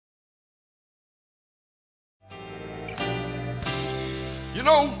You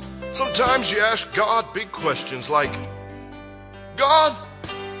know, sometimes you ask God big questions like, God,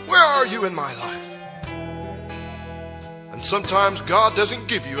 where are you in my life? And sometimes God doesn't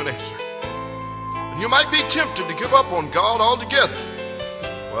give you an answer. And you might be tempted to give up on God altogether.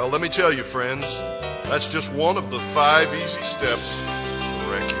 Well, let me tell you, friends, that's just one of the 5 easy steps to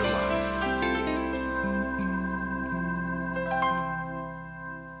wreck your life.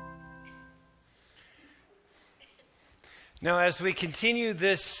 Now, as we continue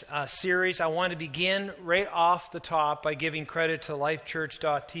this series, I want to begin right off the top by giving credit to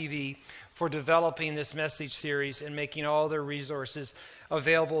lifechurch.tv for developing this message series and making all their resources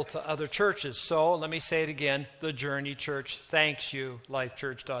available to other churches. So, let me say it again, The Journey Church thanks you,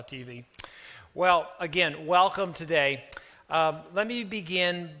 lifechurch.tv. Well, again, welcome today. Let me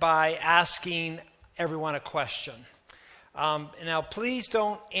begin by asking everyone a question. Now, please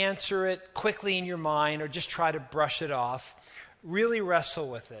don't answer it quickly in your mind or just try to brush it off. Really wrestle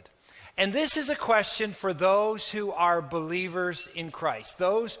with it. And this is a question for those who are believers in Christ,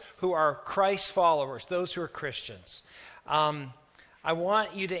 those who are Christ followers, those who are Christians. I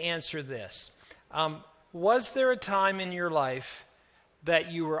want you to answer this. Was there a time in your life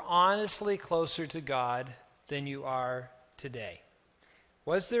that you were honestly closer to God than you are today?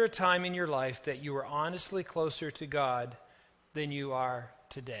 Was there a time in your life that you were honestly closer to God than you are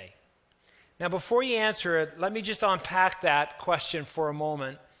today? Now, before you answer it, let me just unpack that question for a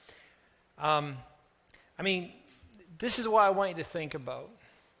moment. This is what I want you to think about.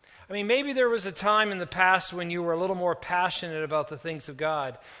 Maybe there was a time in the past when you were a little more passionate about the things of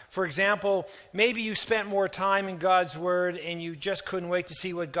God. For example, maybe you spent more time in God's Word and you just couldn't wait to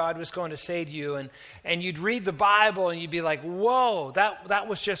see what God was going to say to you. And you'd read the Bible and you'd be like, whoa, that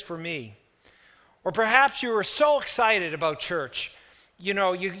was just for me. Or perhaps you were so excited about church. You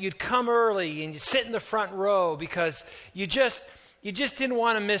know, you'd come early and you'd sit in the front row because you just didn't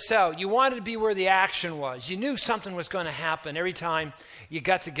want to miss out. You wanted to be where the action was. You knew something was going to happen every time you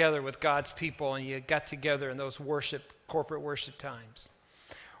got together with God's people and you got together in those corporate worship times.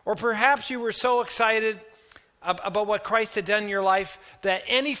 Or perhaps you were so excited about what Christ had done in your life that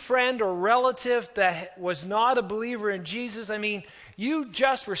any friend or relative that was not a believer in Jesus, you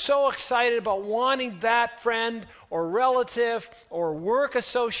just were so excited about wanting that friend or relative or work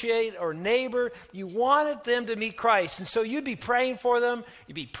associate or neighbor, you wanted them to meet Christ. And so you'd be praying for them,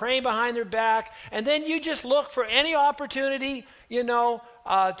 you'd be praying behind their back, and then you just look for any opportunity,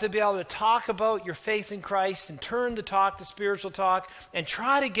 to be able to talk about your faith in Christ and turn the talk to spiritual talk and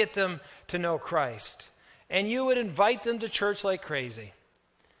try to get them to know Christ. And you would invite them to church like crazy.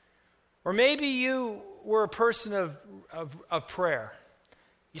 Or maybe you were a person of prayer.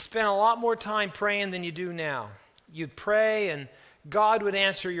 You spent a lot more time praying than you do now. You'd pray and God would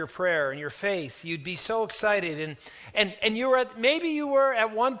answer your prayer and your faith. You'd be so excited. And maybe you were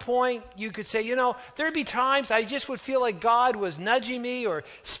at one point, you could say, there'd be times I just would feel like God was nudging me or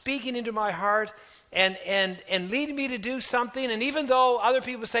speaking into my heart and leading me to do something. And even though other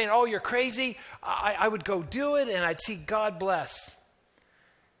people were saying, oh, you're crazy, I would go do it and I'd see God bless.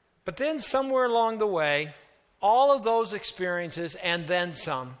 But then somewhere along the way, all of those experiences and then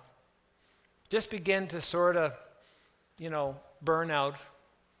some just begin to sort of, burn out,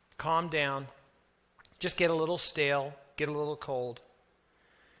 calm down, just get a little stale, get a little cold.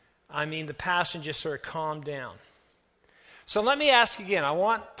 The passion just sort of calmed down. So let me ask again. I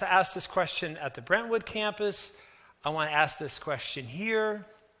want to ask this question at the Brentwood campus. I want to ask this question here.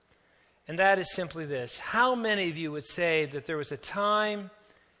 And that is simply this. How many of you would say that there was a time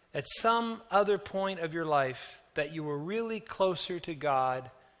at some other point of your life that you were really closer to God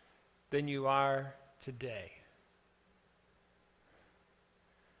than you are today?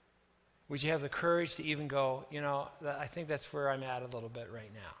 Would you have the courage to even go, I think that's where I'm at a little bit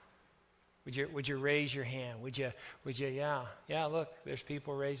right now? Would you raise your hand? Would you, yeah, look, there's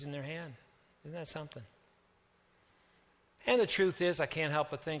people raising their hand. Isn't that something? And the truth is, I can't help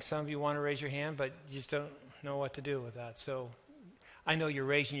but think some of you want to raise your hand, but you just don't know what to do with that. So I know you're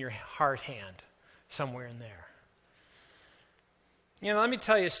raising your heart hand somewhere in there. Let me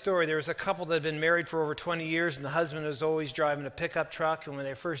tell you a story. There was a couple that had been married for over 20 years, and the husband was always driving a pickup truck. And when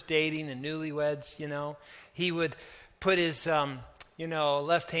they were first dating and newlyweds, he would put his,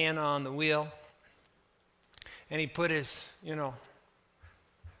 left hand on the wheel, and he'd put his,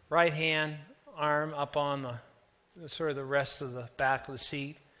 right hand arm up on the sort of the rest of the back of the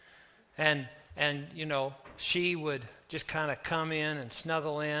seat. And she would just kind of come in and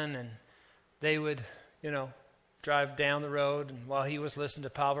snuggle in, and they would, drive down the road, and while he was listening to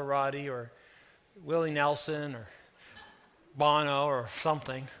Pavarotti or Willie Nelson or Bono or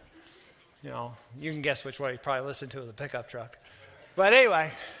something, you can guess which one he probably listened to with the pickup truck. But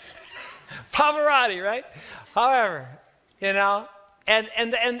anyway, Pavarotti, right? However, you know, and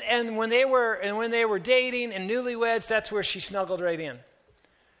when they were dating and newlyweds, that's where she snuggled right in.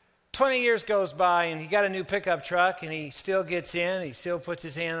 20 years goes by, and he got a new pickup truck, and he still gets in, he still puts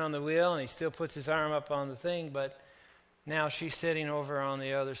his hand on the wheel, and he still puts his arm up on the thing, but now she's sitting over on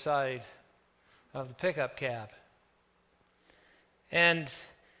the other side of the pickup cab. And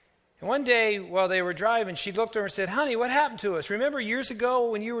one day, while they were driving, she looked over and said, "Honey, what happened to us? Remember years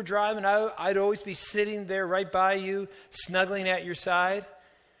ago when you were driving, I'd always be sitting there right by you, snuggling at your side?"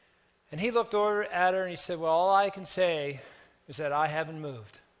 And he looked over at her and he said, "Well, all I can say is that I haven't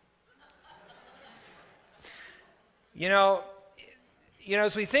moved." You know,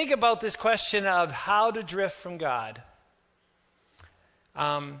 as we think about this question of how to drift from God,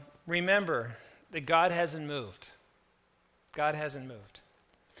 remember that God hasn't moved. God hasn't moved.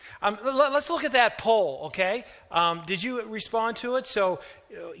 Let's look at that poll, okay? Did you respond to it? So,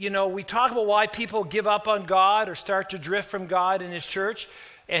 we talk about why people give up on God or start to drift from God in His church.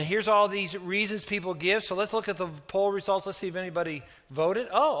 And here's all these reasons people give. So let's look at the poll results. Let's see if anybody voted.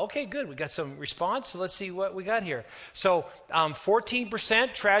 Oh, okay, good. We got some response. So let's see what we got here. So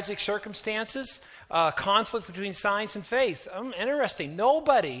 14% tragic circumstances, conflict between science and faith. Interesting.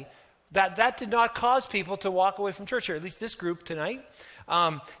 Nobody, that did not cause people to walk away from church, or at least this group tonight.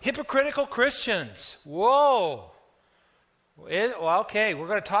 Hypocritical Christians. Whoa. Okay, we're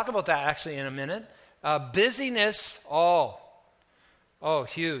going to talk about that actually in a minute. Busyness. Oh,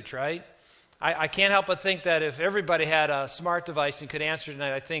 huge, right? I can't help but think that if everybody had a smart device and could answer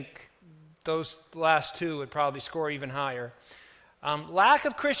tonight, I think those last two would probably score even higher. Lack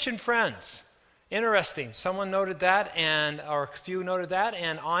of Christian friends. Interesting. Someone noted that, or a few noted that,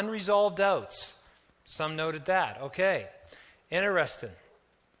 and unresolved doubts. Some noted that. Okay. Interesting.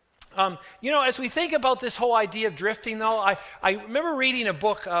 As we think about this whole idea of drifting, though, I remember reading a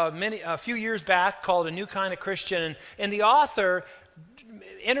book a few years back called A New Kind of Christian, and the author,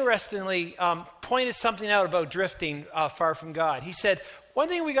 interestingly, pointed something out about drifting far from God. He said, one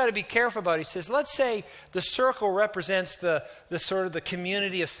thing we got to be careful about, he says, let's say the circle represents the sort of the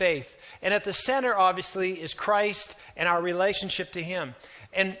community of faith. And at the center, obviously, is Christ and our relationship to Him.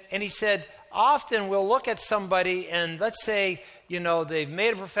 And he said, often we'll look at somebody and let's say, they've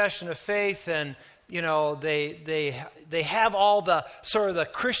made a profession of faith and, they have all the sort of the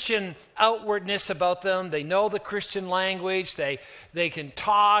Christian outwardness about them. They know the Christian language. They can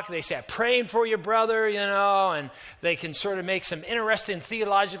talk. They say, "I'm praying for you, brother," and they can sort of make some interesting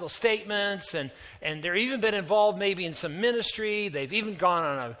theological statements. And they're even been involved maybe in some ministry. They've even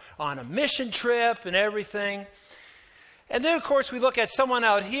gone on a mission trip and everything. And then, of course, we look at someone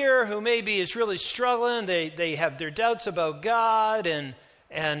out here who maybe is really struggling. They have their doubts about God and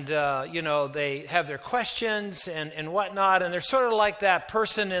they have their questions and whatnot, and they're sort of like that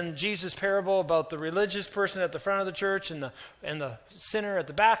person in Jesus' parable about the religious person at the front of the church and the sinner at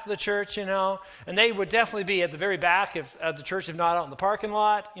the back of the church, and they would definitely be at the very back of the church, if not out in the parking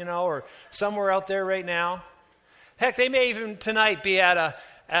lot, or somewhere out there right now. Heck, they may even tonight be at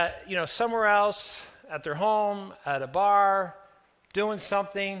somewhere else, at their home, at a bar, doing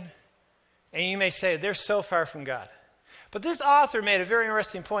something, and you may say, they're so far from God. But this author made a very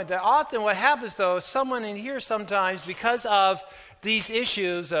interesting point that often what happens, though, is someone in here sometimes, because of these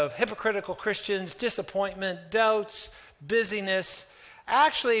issues of hypocritical Christians, disappointment, doubts, busyness,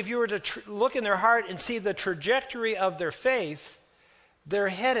 actually, if you were to look in their heart and see the trajectory of their faith, they're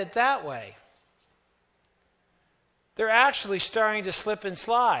headed that way. They're actually starting to slip and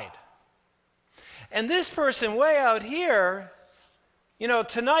slide. And this person way out here,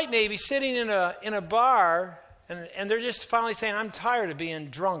 tonight maybe sitting in a bar, and they're just finally saying, "I'm tired of being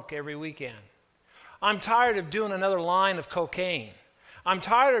drunk every weekend. I'm tired of doing another line of cocaine. I'm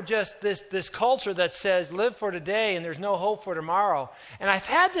tired of just this culture that says live for today and there's no hope for tomorrow." And I've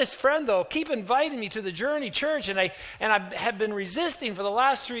had this friend, though, keep inviting me to the Journey Church, and I have been resisting for the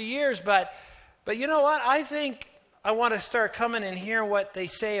last 3 years, but you know what? I think I want to start coming and hearing what they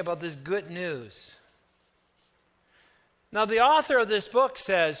say about this good news. Now, the author of this book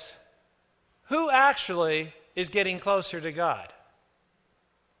says, who actually is getting closer to God?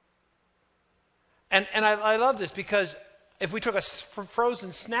 And I love this, because if we took a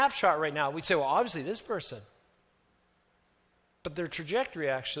frozen snapshot right now, we'd say, well, obviously this person. But their trajectory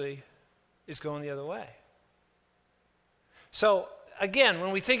actually is going the other way. So, again,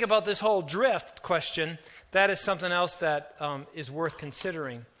 when we think about this whole drift question, that is something else that is worth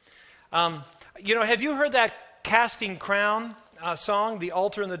considering. Have you heard that Casting Crown song, The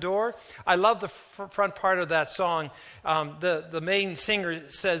Altar and the Door? I love the front part of that song. The main singer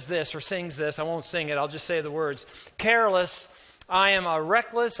says this, or sings this. I won't sing it. I'll just say the words. Careless I am a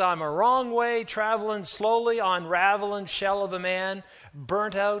reckless, I'm a wrong way, traveling slowly, unraveling shell of a man,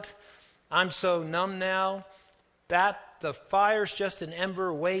 burnt out. I'm so numb now that the fire's just an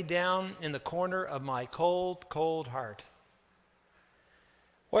ember way down in the corner of my cold, cold heart.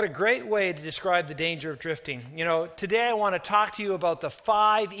 What a great way to describe the danger of drifting. You know, today I want to talk to you about the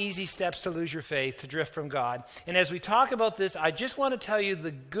 5 easy steps to lose your faith, to drift from God. And as we talk about this, I just want to tell you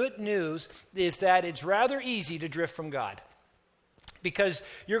the good news is that it's rather easy to drift from God. Because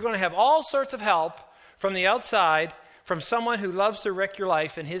you're going to have all sorts of help from the outside, from someone who loves to wreck your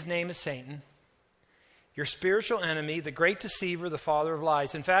life, and his name is Satan. Your spiritual enemy, the great deceiver, the father of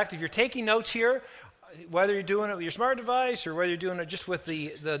lies. In fact, if you're taking notes here, whether you're doing it with your smart device or whether you're doing it just with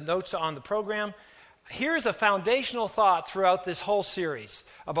the notes on the program, here's a foundational thought throughout this whole series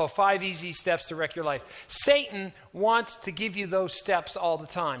about 5 easy steps to wreck your life. Satan wants to give you those steps all the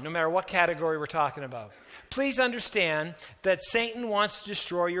time, no matter what category we're talking about. Please understand that Satan wants to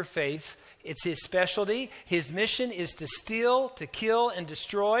destroy your faith. It's his specialty. His mission is to steal, to kill, and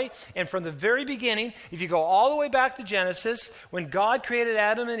destroy. And from the very beginning, if you go all the way back to Genesis, when God created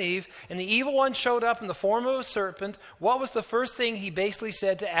Adam and Eve, and the evil one showed up in the form of a serpent, what was the first thing he basically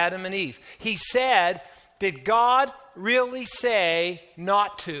said to Adam and Eve? He said, "Did God really say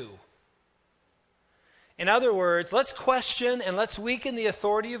not to?" In other words, let's question and let's weaken the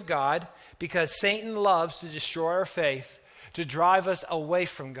authority of God, because Satan loves to destroy our faith, to drive us away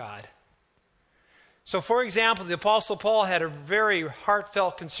from God. So, for example, the Apostle Paul had a very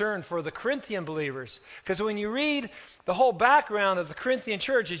heartfelt concern for the Corinthian believers. Because when you read the whole background of the Corinthian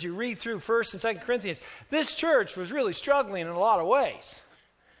church, as you read through 1st and 2nd Corinthians, this church was really struggling in a lot of ways.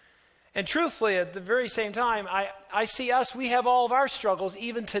 And truthfully, at the very same time, I see us, we have all of our struggles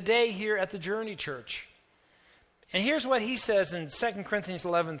even today here at the Journey Church. And here's what he says in 2 Corinthians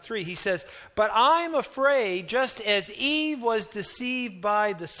 11:3. He says, "But I'm afraid, just as Eve was deceived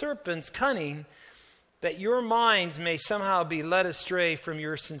by the serpent's cunning, that your minds may somehow be led astray from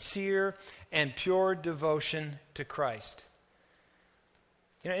your sincere and pure devotion to Christ."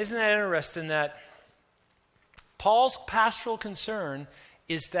 You know, isn't that interesting that Paul's pastoral concern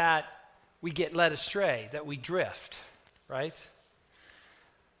is that we get led astray, that we drift, right?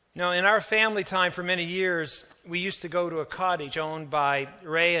 Now, in our family time for many years, we used to go to a cottage owned by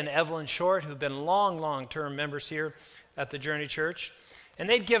Ray and Evelyn Short, who've been long-term members here at the Journey Church. And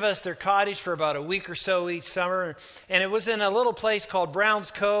they'd give us their cottage for about a week or so each summer. And it was in a little place called Browns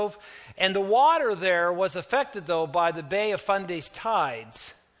Cove. And the water there was affected, though, by the Bay of Fundy's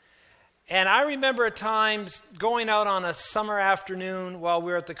tides. And I remember at times going out on a summer afternoon while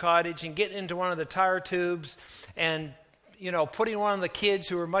we were at the cottage and getting into one of the tire tubes and, you know, putting one of the kids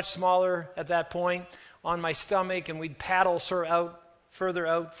who were much smaller at that point on my stomach, and we'd paddle sort of further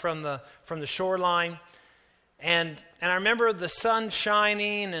out from the shoreline. And I remember the sun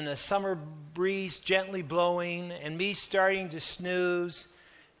shining and the summer breeze gently blowing and me starting to snooze.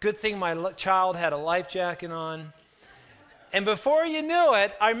 Good thing my child had a life jacket on. And before you knew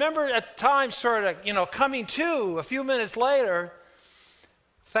it, I remember at times sort of, you know, coming to a few minutes later,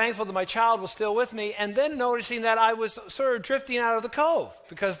 thankful that my child was still with me, and then noticing that I was sort of drifting out of the cove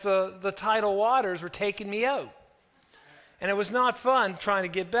because the tidal waters were taking me out. And it was not fun trying to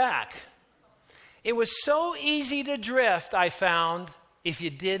get back. It was so easy to drift, I found, if you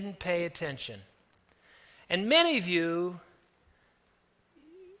didn't pay attention. And many of you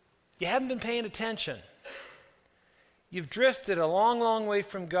haven't been paying attention. You've drifted a long way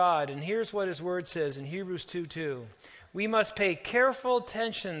from God. And here's what his word says in Hebrews 2:2. "We must pay careful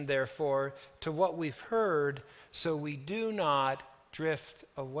attention, therefore, to what we've heard, so we do not drift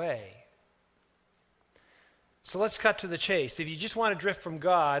away." So let's cut to the chase. If you just want to drift from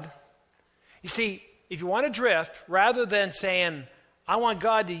God, you see, if you want to drift, rather than saying, "I want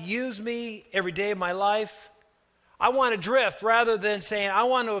God to use me every day of my life," I want to drift rather than saying, "I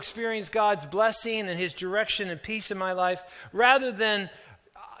want to experience God's blessing and his direction and peace in my life," rather than,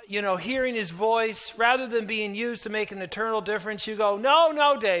 hearing his voice, rather than being used to make an eternal difference, you go,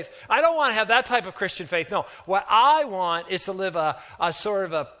 no, Dave, I don't want to have that type of Christian faith. No, what I want is to live a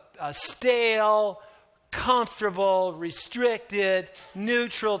sort of a stale, comfortable, restricted,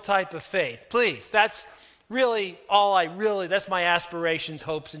 neutral type of faith. Please, that's really that's my aspirations,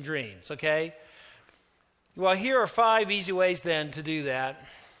 hopes, and dreams, okay? Well, here are 5 easy ways then to do that.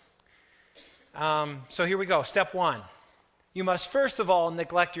 So here we go. Step 1. You must first of all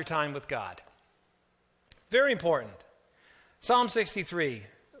neglect your time with God. Very important. Psalm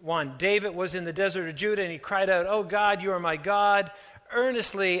 63:1. David was in the desert of Judah and he cried out, "Oh God, you are my God.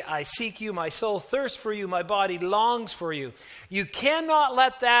 Earnestly I seek you. My soul thirsts for you. My body longs for you." You cannot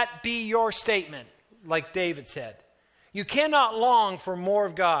let that be your statement, like David said. You cannot long for more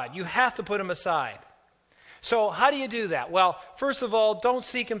of God. You have to put him aside. So how do you do that? Well, first of all, don't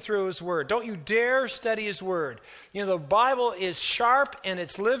seek him through his word. Don't you dare study his word. You know, the Bible is sharp and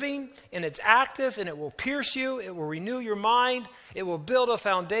it's living and it's active and it will pierce you. It will renew your mind. It will build a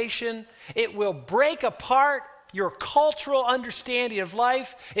foundation. It will break apart your cultural understanding of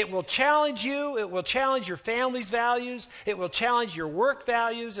life. It will challenge you. It will challenge your family's values. It will challenge your work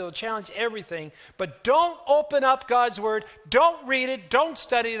values. It will challenge everything. But don't open up God's word. Don't read it. Don't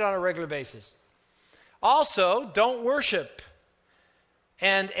study it on a regular basis. Also, don't worship.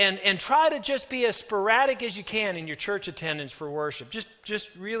 And try to just be as sporadic as you can in your church attendance for worship. Just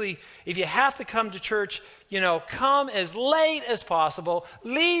really, if you have to come to church, you know, come as late as possible.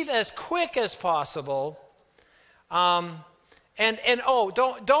 Leave as quick as possible. Don't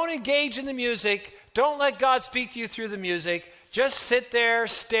engage in the music. Don't let God speak to you through the music. Just sit there,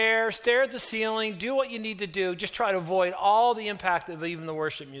 stare at the ceiling, do what you need to do. Just try to avoid all the impact of even the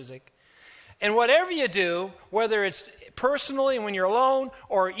worship music. And whatever you do, whether it's personally when you're alone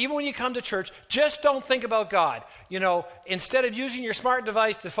or even when you come to church, just don't think about God. You know, instead of using your smart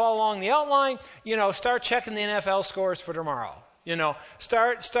device to follow along the outline, you know, start checking the NFL scores for tomorrow. You know,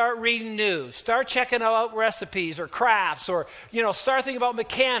 start reading news. Start checking out recipes or crafts, or, you know, start thinking about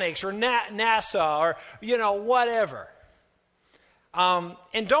mechanics or NASA or, you know, whatever.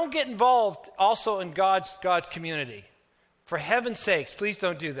 And don't get involved also in God's community. For heaven's sakes, please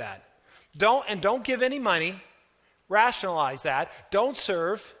don't do that. Don't give any money. Rationalize that. Don't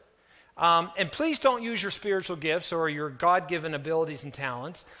serve. And please don't use your spiritual gifts or your God-given abilities and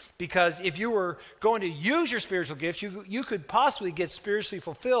talents, because if you were going to use your spiritual gifts, you could possibly get spiritually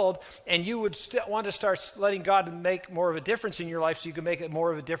fulfilled, and you would want to start letting God make more of a difference in your life so you can make it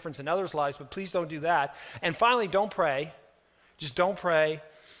more of a difference in others' lives, but please don't do that. And finally, don't pray. Just don't pray.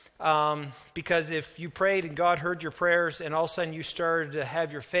 Because if you prayed and God heard your prayers and all of a sudden you started to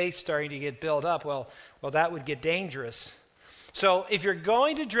have your faith starting to get built up, well, that would get dangerous. So if you're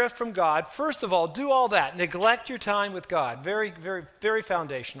going to drift from God, first of all, do all that. Neglect your time with God. Very, very, very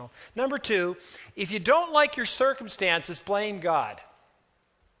foundational. Number two, if you don't like your circumstances, blame God.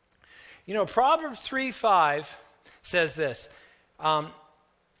 You know, Proverbs 3:5 says this,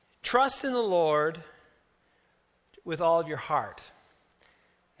 trust in the Lord with all of your heart.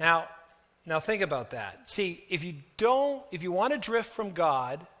 Now think about that. See, if you want to drift from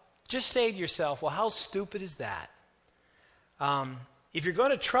God, just say to yourself, well, how stupid is that? If you're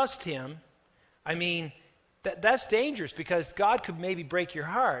going to trust him, I mean, that's dangerous, because God could maybe break your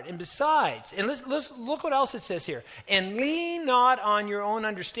heart. And besides, and let's look what else it says here. And lean not on your own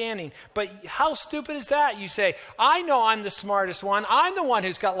understanding. But how stupid is that? You say, I know I'm the smartest one. I'm the one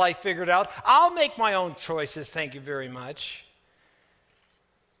who's got life figured out. I'll make my own choices. Thank you very much.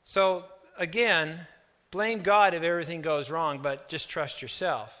 So, again, blame God if everything goes wrong, but just trust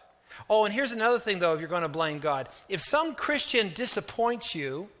yourself. Oh, and here's another thing, though, if you're going to blame God. If some Christian disappoints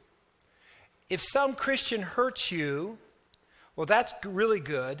you, if some Christian hurts you, well, that's really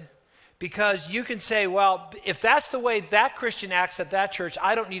good, because you can say, well, if that's the way that Christian acts at that church,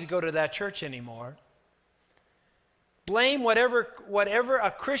 I don't need to go to that church anymore. Blame whatever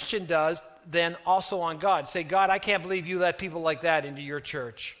a Christian does then also on God. Say, God, I can't believe you let people like that into your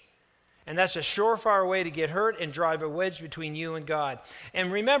church. And that's a surefire way to get hurt and drive a wedge between you and God.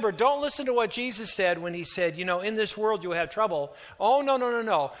 And remember, don't listen to what Jesus said when he said, you know, in this world you'll have trouble. Oh,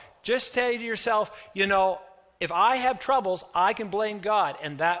 no. Just say to yourself, you know, if I have troubles, I can blame God.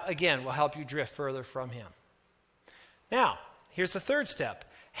 And that, again, will help you drift further from him. Now, here's the third step.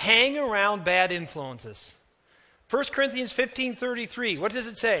 Hang around bad influences. 1 Corinthians 15:33, what does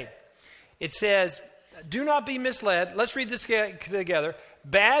it say? It says, do not be misled. Let's read this together.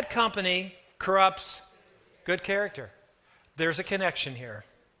 Bad company corrupts good character. There's a connection here.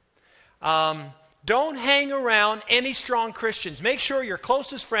 Don't hang around any strong Christians. Make sure your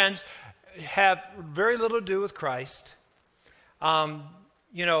closest friends have very little to do with Christ. Don't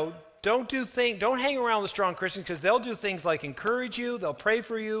hang around with strong Christians, because they'll do things like encourage you, they'll pray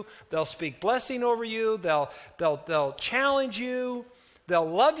for you, they'll speak blessing over you, they'll challenge you, they'll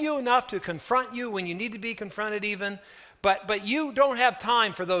love you enough to confront you when you need to be confronted even. But you don't have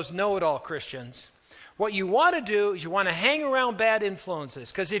time for those know-it-all Christians. What you want to do is you want to hang around bad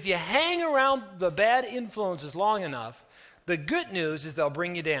influences, because if you hang around the bad influences long enough, the good news is they'll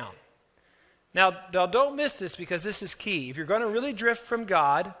bring you down. Now, don't miss this, because this is key. If you're going to really drift from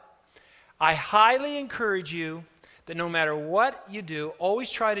God, I highly encourage you that no matter what you do,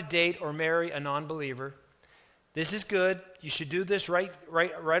 always try to date or marry a non-believer. This is good. You should do this right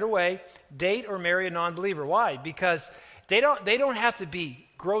away. Date or marry a non-believer. Why? Because they don't have to be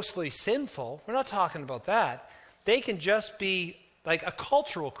grossly sinful. We're not talking about that. they can just be like a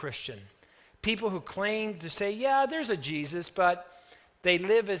cultural Christian. People who claim to say, yeah, there's a Jesus, but they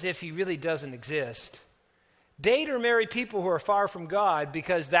live as if he really doesn't exist. Date or marry people who are far from God,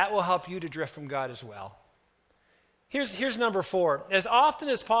 because that will help you to drift from God as well. Here's number 4. As often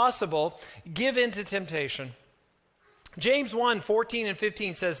as possible, give in to temptation. James 1:14 and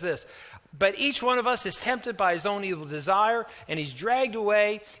 15 says this, but each one of us is tempted by his own evil desire, and he's dragged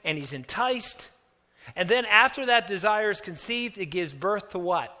away, and he's enticed. And then after that desire is conceived, it gives birth to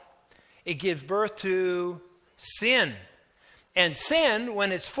what? It gives birth to sin. And sin,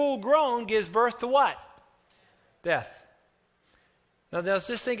 when it's full grown, gives birth to what? Death. Now let's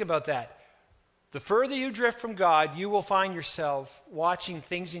just think about that. The further you drift from God, you will find yourself watching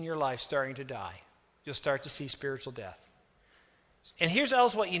things in your life starting to die. You'll start to see spiritual death. And here's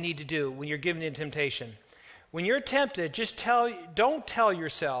else what you need to do when you're given in temptation. When you're tempted, don't tell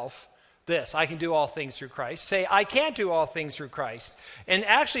yourself this, I can do all things through Christ. Say, I can't do all things through Christ. And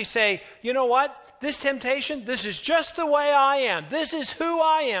actually say, you know what? This temptation, this is just the way I am. This is who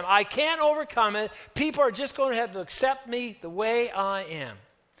I am. I can't overcome it. People are just going to have to accept me the way I am.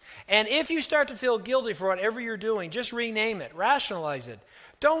 And if you start to feel guilty for whatever you're doing, just rename it, rationalize it.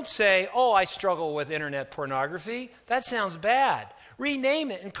 Don't say, oh, I struggle with internet pornography. That sounds bad. Rename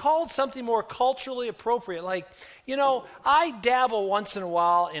it and call it something more culturally appropriate. Like, I dabble once in a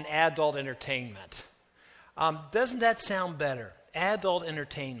while in adult entertainment. Doesn't that sound better? Adult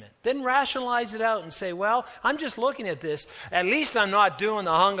entertainment. Then rationalize it out and say, well, I'm just looking at this. At least I'm not doing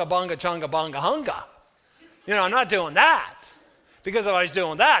the hunga bunga chunga bunga hunga. I'm not doing that. Because if I was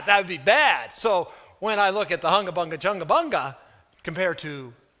doing that, that would be bad. So when I look at the hunga bunga chunga bunga compared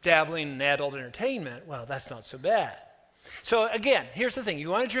to dabbling in adult entertainment, well, that's not so bad. So again, here's the thing. You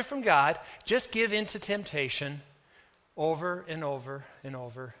want to drift from God, just give in to temptation over and over and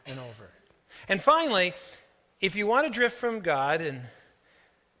over and over. And finally, if you want to drift from God and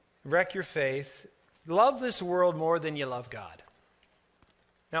wreck your faith, love this world more than you love God.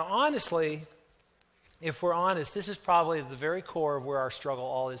 Now, honestly, if we're honest, this is probably the very core of where our struggle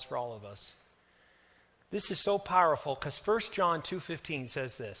all is for all of us. This is so powerful because 1 John 2:15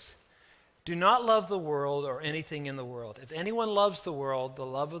 says this, do not love the world or anything in the world. If anyone loves the world, the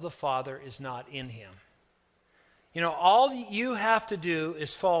love of the Father is not in him. All you have to do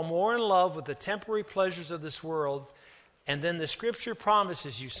is fall more in love with the temporary pleasures of this world, and then the Scripture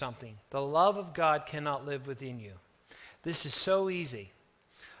promises you something. The love of God cannot live within you. This is so easy.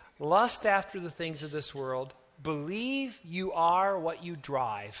 Lust after the things of this world. Believe you are what you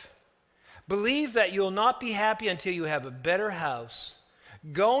drive. Believe that you'll not be happy until you have a better house.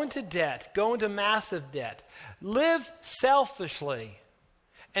 Go into debt. Go into massive debt. Live selfishly.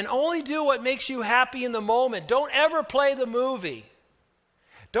 And only do what makes you happy in the moment. Don't ever play the movie.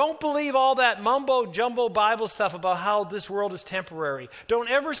 Don't believe all that mumbo-jumbo Bible stuff about how this world is temporary. Don't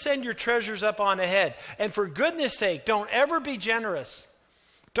ever send your treasures up on ahead. And for goodness sake, don't ever be generous.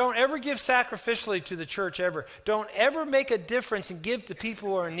 Don't ever give sacrificially to the church ever. Don't ever make a difference and give to people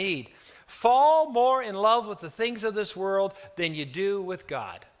who are in need. Fall more in love with the things of this world than you do with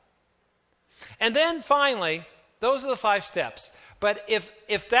God. And then finally, those are the 5 steps. But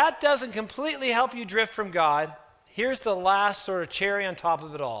if that doesn't completely help you drift from God, here's the last sort of cherry on top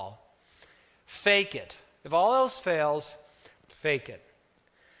of it all. Fake it. If all else fails, fake it.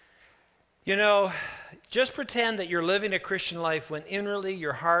 Just pretend that you're living a Christian life when inwardly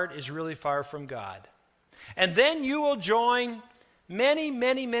your heart is really far from God. And then you will join many,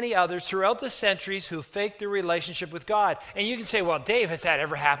 many, many others throughout the centuries who faked their relationship with God. And you can say, well, Dave, has that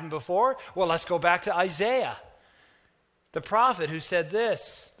ever happened before? Well, let's go back to Isaiah, the prophet who said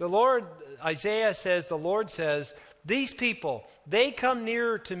this. Isaiah says, the Lord says, these people, they come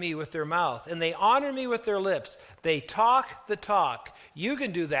nearer to me with their mouth, and they honor me with their lips. They talk the talk. You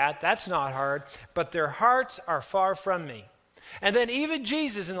can do that. That's not hard. But their hearts are far from me. And then even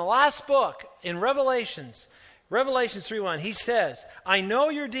Jesus in the last book, in Revelations 3:1, he says, I know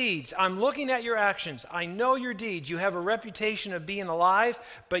your deeds. I'm looking at your actions. I know your deeds. You have a reputation of being alive,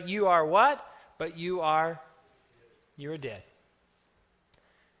 but you are what? But you're dead.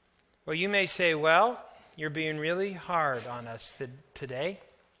 Well, you may say, well, you're being really hard on us today.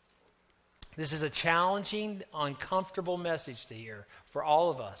 This is a challenging, uncomfortable message to hear for all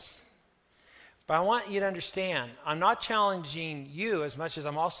of us. But I want you to understand, I'm not challenging you as much as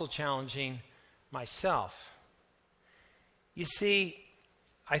I'm also challenging myself. You see,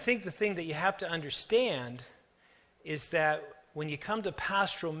 I think the thing that you have to understand is that when you come to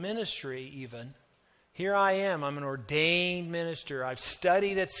pastoral ministry even, here I am, I'm an ordained minister. I've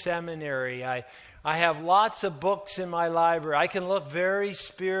studied at seminary. I have lots of books in my library. I can look very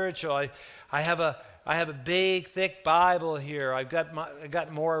spiritual. I have a have a big, thick Bible here. I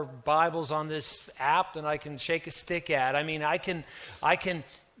got more Bibles on this app than I can shake a stick at. I mean, I can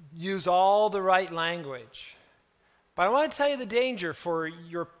use all the right language. But I want to tell you the danger for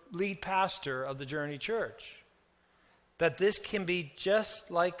your lead pastor of the Journey Church, that this can be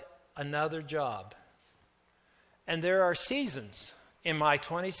just like another job. And there are seasons in my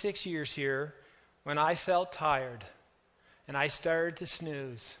 26 years here when I felt tired and I started to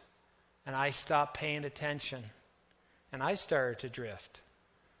snooze and I stopped paying attention and I started to drift.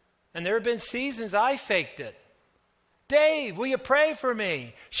 And there have been seasons I faked it. Dave, will you pray for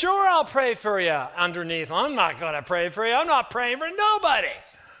me? Sure, I'll pray for you. Underneath, I'm not going to pray for you. I'm not praying for nobody.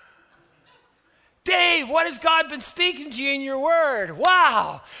 Dave, what has God been speaking to you in your word?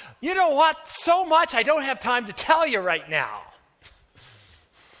 Wow. You know what? So much I don't have time to tell you right now.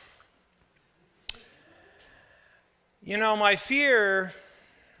 You know, my fear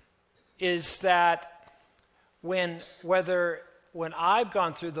is that when I've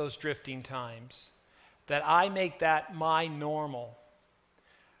gone through those drifting times, that I make that my normal.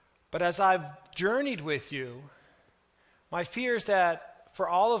 But as I've journeyed with you, my fear is that for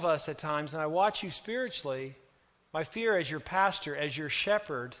all of us at times, and I watch you spiritually, my fear as your pastor, as your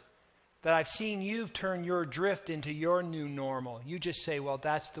shepherd, that I've seen you turn your drift into your new normal. You just say, well,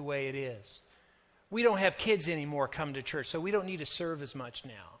 that's the way it is. We don't have kids anymore come to church, so we don't need to serve as much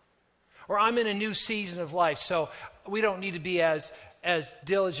now. Or I'm in a new season of life, so we don't need to be as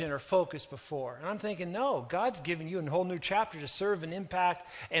diligent or focused before. And I'm thinking, no, God's given you a whole new chapter to serve and impact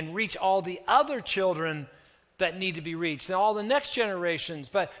and reach all the other children that need to be reached, and all the next generations.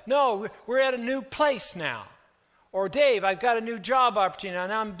 But no, we're at a new place now. Or Dave, I've got a new job opportunity,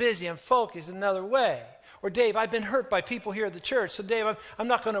 and I'm busy, I'm focused another way. Or Dave, I've been hurt by people here at the church, so Dave, I'm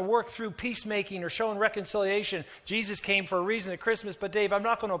not going to work through peacemaking or showing reconciliation. Jesus came for a reason at Christmas, but Dave, I'm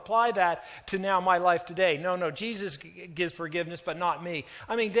not going to apply that to now my life today. No, Jesus gives forgiveness, but not me.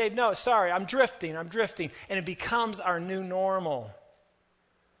 I mean, Dave, no, sorry, I'm drifting, and it becomes our new normal.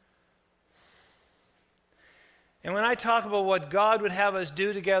 And when I talk about what God would have us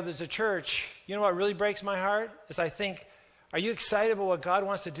do together as a church, you know what really breaks my heart? Is I think, are you excited about what God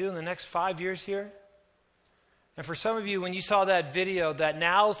wants to do in the next 5 years here? And for some of you, when you saw that video, that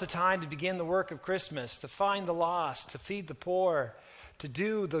now's the time to begin the work of Christmas, to find the lost, to feed the poor, to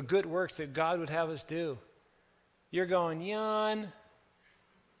do the good works that God would have us do. You're going, Jan,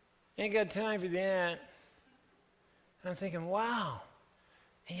 ain't got time for that. And I'm thinking, wow.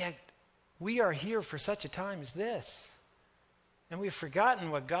 And yet, we are here for such a time as this. And we've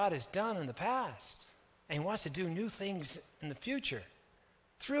forgotten what God has done in the past. And He wants to do new things in the future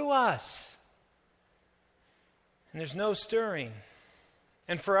through us. And there's no stirring.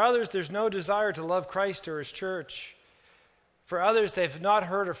 And for others, there's no desire to love Christ or His church. For others, they've not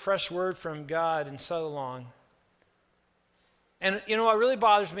heard a fresh word from God in so long. And you know what really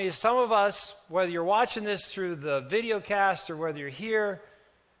bothers me is some of us, whether you're watching this through the video cast or whether you're here,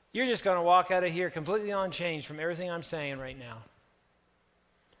 you're just going to walk out of here completely unchanged from everything I'm saying right now.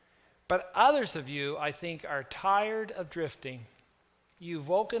 But others of you, I think, are tired of drifting. You've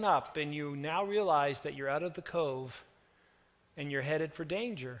woken up and you now realize that you're out of the cove and you're headed for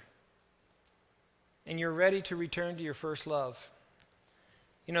danger. And you're ready to return to your first love.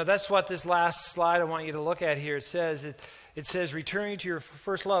 You know, that's what this last slide I want you to look at here says. It says, returning to your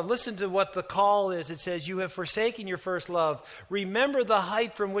first love. Listen to what the call is. It says, you have forsaken your first love. Remember the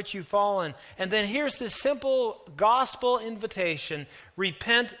height from which you've fallen. And then here's this simple gospel invitation.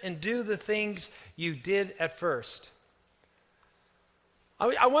 Repent and do the things you did at first.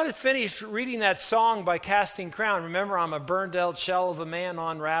 I want to finish reading that song by Casting Crown. Remember, I'm a burned out shell of a man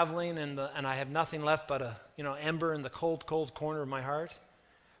unraveling, and I have nothing left but a ember in the cold, cold corner of my heart.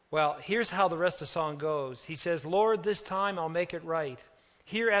 Well, here's how the rest of the song goes. He says, Lord, this time I'll make it right.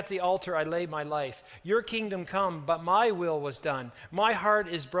 Here at the altar I lay my life. Your kingdom come, but my will was done. My heart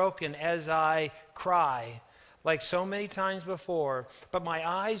is broken as I cry, like so many times before. But my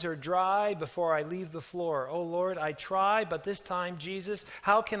eyes are dry before I leave the floor. Oh, Lord, I try, but this time, Jesus,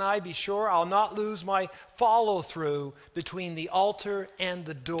 how can I be sure I'll not lose my follow-through between the altar and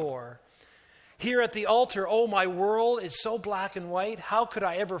the door? Here at the altar, oh, my world is so black and white. How could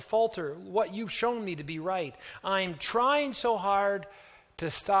I ever falter what you've shown me to be right? I'm trying so hard to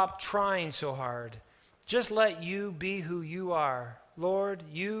stop trying so hard. Just let you be who you are. Lord,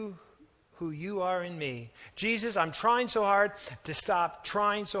 you who you are in me. Jesus, I'm trying so hard to stop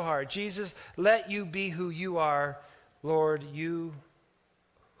trying so hard. Jesus, let you be who you are. Lord, you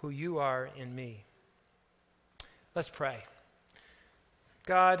who you are in me. Let's pray.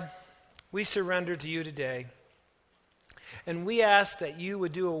 God, we surrender to you today. And we ask that you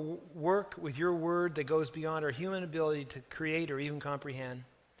would do a work with your word that goes beyond our human ability to create or even comprehend.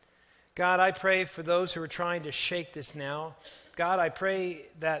 God, I pray for those who are trying to shake this now. God, I pray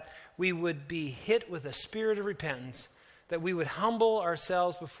that we would be hit with a spirit of repentance, that we would humble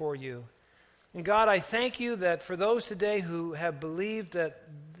ourselves before you. And God, I thank you that for those today who have believed that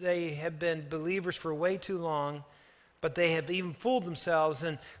they have been believers for way too long, but they have even fooled themselves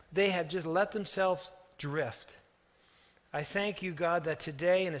and they have just let themselves drift. I thank you, God, that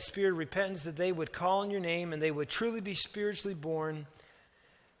today in a spirit of repentance that they would call on your name and they would truly be spiritually born.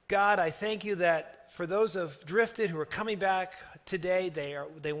 God, I thank you that for those who have drifted, who are coming back today,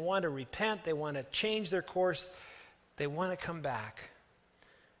 they want to repent, they want to change their course, they want to come back.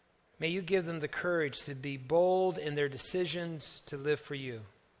 May you give them the courage to be bold in their decisions to live for you.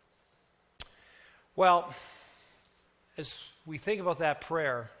 Well, as we think about that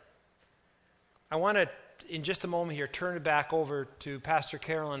prayer, I want to, in just a moment here, turn it back over to Pastor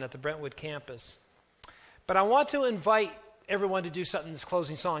Carolyn at the Brentwood campus. But I want to invite everyone to do something in this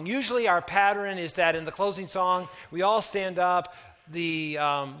closing song. Usually our pattern is that in the closing song, we all stand up, the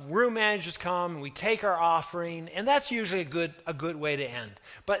room managers come, and we take our offering, and that's usually a good way to end.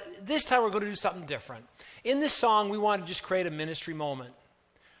 But this time we're going to do something different. In this song, we want to just create a ministry moment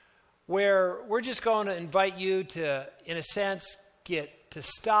where we're just going to invite you to, in a sense, get to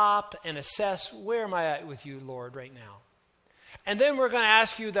stop and assess, where am I at with you, Lord, right now? And then we're going to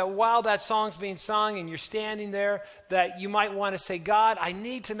ask you that while that song's being sung and you're standing there, that you might want to say, God, I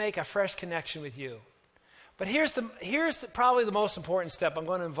need to make a fresh connection with you. But here's probably the most important step I'm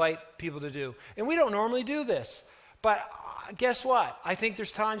going to invite people to do. And we don't normally do this, but guess what? I think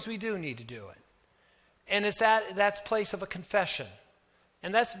there's times we do need to do it. And it's that's place of a confession.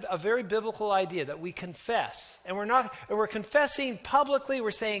 And that's a very biblical idea, that we confess. And we're confessing publicly.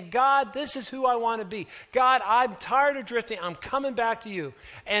 We're saying, God, this is who I want to be. God, I'm tired of drifting. I'm coming back to you.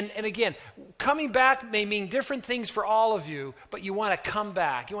 And again, coming back may mean different things for all of you, but you want to come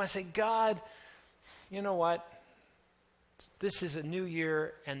back. You want to say, God, you know what? This is a new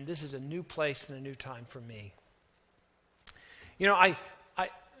year, and this is a new place and a new time for me. You know,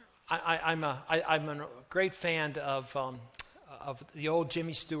 I'm a great fan of the old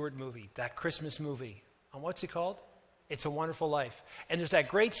Jimmy Stewart movie, that Christmas movie. What's it called? It's a Wonderful Life. And there's that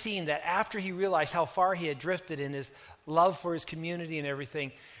great scene that after he realized how far he had drifted in his love for his community and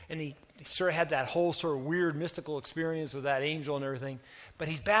everything, and he sort of had that whole sort of weird mystical experience with that angel and everything, but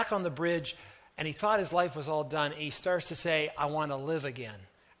he's back on the bridge, and he thought his life was all done, and he starts to say, I want to live again.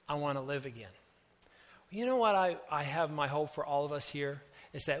 I want to live again. You know what I have my hope for all of us here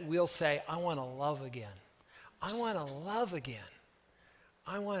is that we'll say, I want to love again. I want to love again.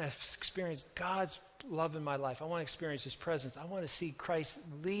 I want to experience God's love in my life. I want to experience his presence. I want to see Christ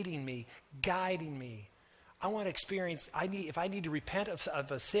leading me, guiding me. I want to experience, if I need to repent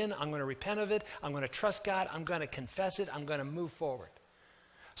of a sin, I'm going to repent of it. I'm going to trust God. I'm going to confess it. I'm going to move forward.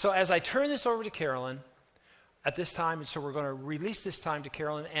 So as I turn this over to Carolyn at this time, and so we're going to release this time to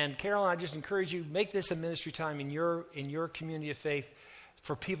Carolyn. And Carolyn, I just encourage you, make this a ministry time in your community of faith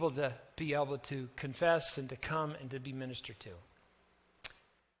for people to be able to confess and to come and to be ministered to.